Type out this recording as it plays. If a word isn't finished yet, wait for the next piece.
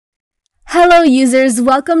Hello users,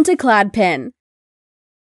 welcome to Cladpin.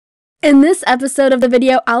 In this episode of the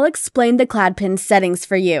video, I'll explain the Cladpin settings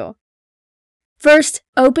for you. First,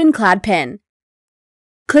 open Cladpin.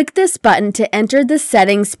 Click this button to enter the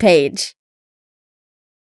settings page.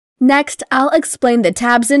 Next, I'll explain the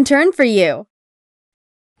tabs in turn for you.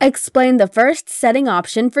 Explain the first setting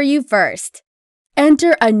option for you first.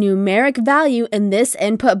 Enter a numeric value in this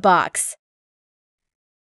input box.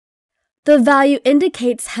 The value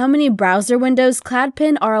indicates how many browser windows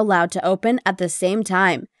Cladpin are allowed to open at the same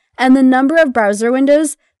time, and the number of browser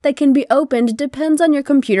windows that can be opened depends on your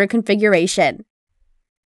computer configuration.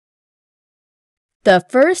 The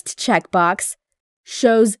first checkbox,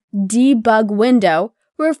 shows debug window,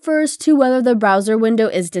 refers to whether the browser window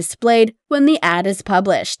is displayed when the ad is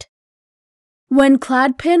published. When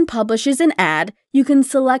Cladpin publishes an ad, you can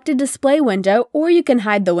select a display window or you can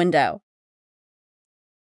hide the window.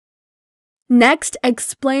 Next,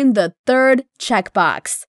 explain the third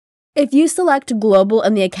checkbox. If you select Global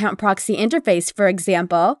in the Account Proxy interface, for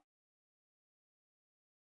example,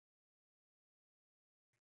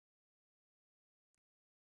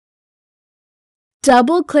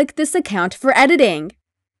 double-click this account for editing.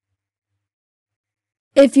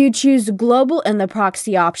 If you choose Global in the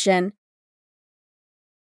Proxy option,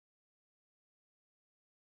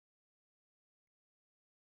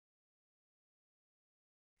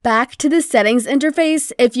 back to the Settings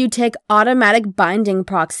interface if you take Automatic Binding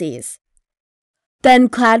Proxies. Then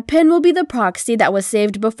Cladpin will be the proxy that was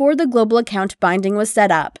saved before the global account binding was set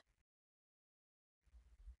up.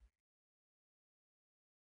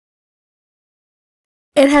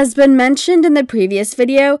 It has been mentioned in the previous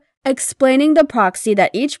video explaining the proxy that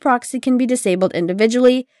each proxy can be disabled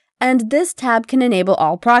individually, and this tab can enable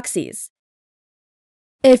all proxies.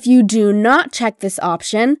 If you do not check this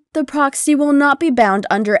option, the proxy will not be bound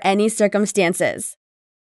under any circumstances.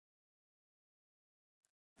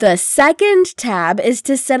 The second tab is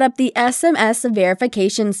to set up the SMS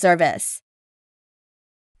verification service.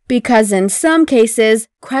 Because in some cases,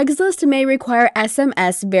 Craigslist may require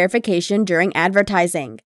SMS verification during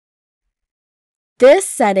advertising. This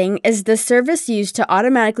setting is the service used to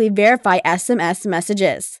automatically verify SMS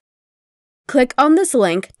messages. Click on this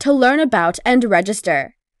link to learn about and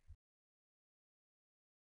register.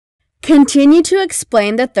 Continue to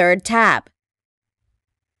explain the third tab.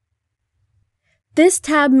 This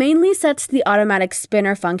tab mainly sets the automatic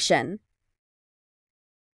spinner function.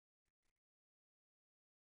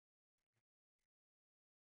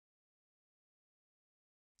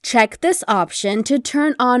 Check this option to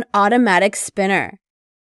turn on automatic spinner.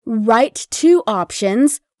 Write two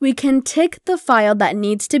options. We can tick the file that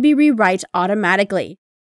needs to be rewrite automatically.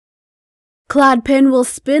 Cladpin will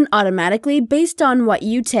spin automatically based on what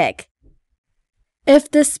you tick. If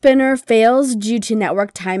the spinner fails due to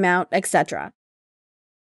network timeout, etc.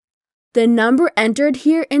 The number entered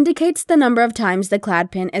here indicates the number of times the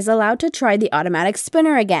Cladpin is allowed to try the automatic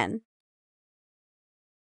spinner again.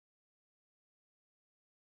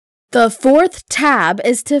 The fourth tab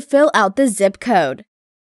is to fill out the zip code.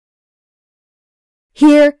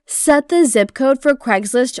 Here, set the zip code for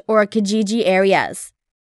Craigslist or Kijiji areas.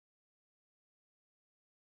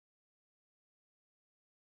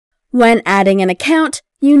 When adding an account,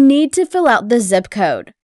 you need to fill out the zip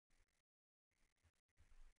code.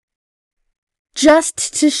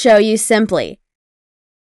 Just to show you simply,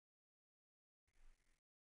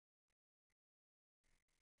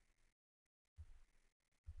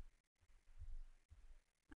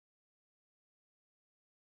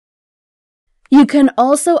 you can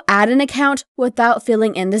also add an account without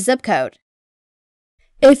filling in the zip code.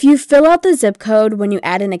 If you fill out the zip code when you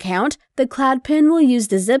add an account, the Cladpin will use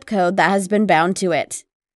the zip code that has been bound to it.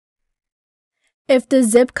 If the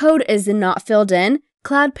zip code is not filled in,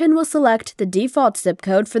 Cladpin will select the default zip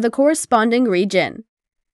code for the corresponding region.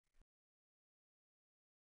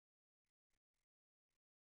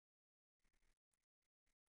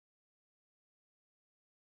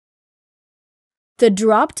 The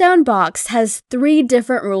drop-down box has 3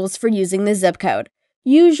 different rules for using the zip code,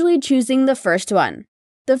 usually choosing the first one.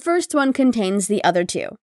 The first one contains the other 2.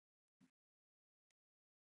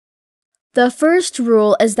 The first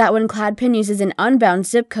rule is that when Cladpin uses an unbound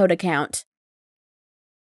zip code account,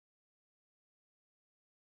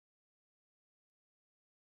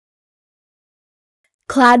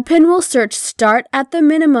 Cladpin will search start at the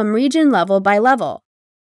minimum region level by level.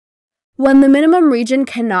 When the minimum region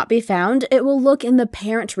cannot be found, it will look in the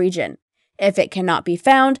parent region. If it cannot be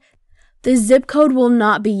found, the zip code will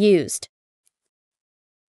not be used.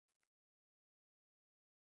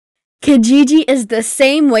 Kijiji is the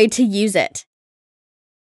same way to use it.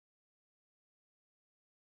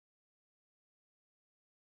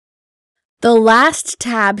 The last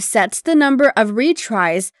tab sets the number of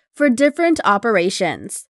retries for different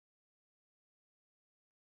operations.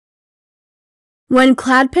 When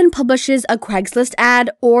Cladpin publishes a Craigslist ad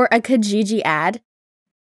or a Kijiji ad,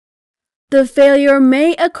 the failure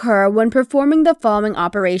may occur when performing the following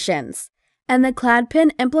operations, and the Cladpin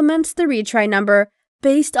implements the retry number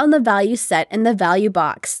based on the value set in the value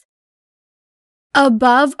box.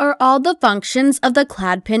 Above are all the functions of the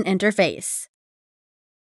Cladpin interface.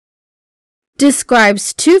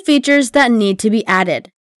 Describes 2 features that need to be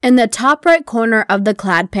added in the top right corner of the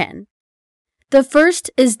Cladpin. The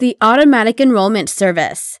first is the automatic enrollment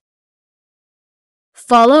service.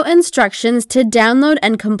 Follow instructions to download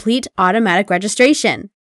and complete automatic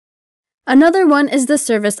registration. Another one is the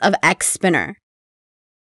service of Xspinner.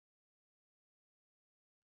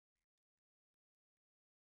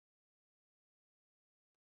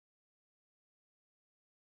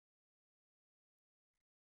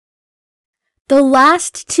 The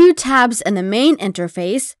last 2 tabs in the main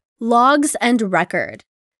interface, Logs and Record.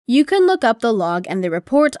 You can look up the log and the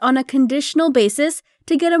report on a conditional basis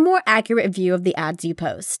to get a more accurate view of the ads you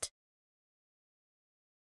post.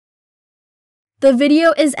 The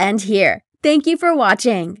video is end here. Thank you for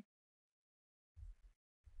watching.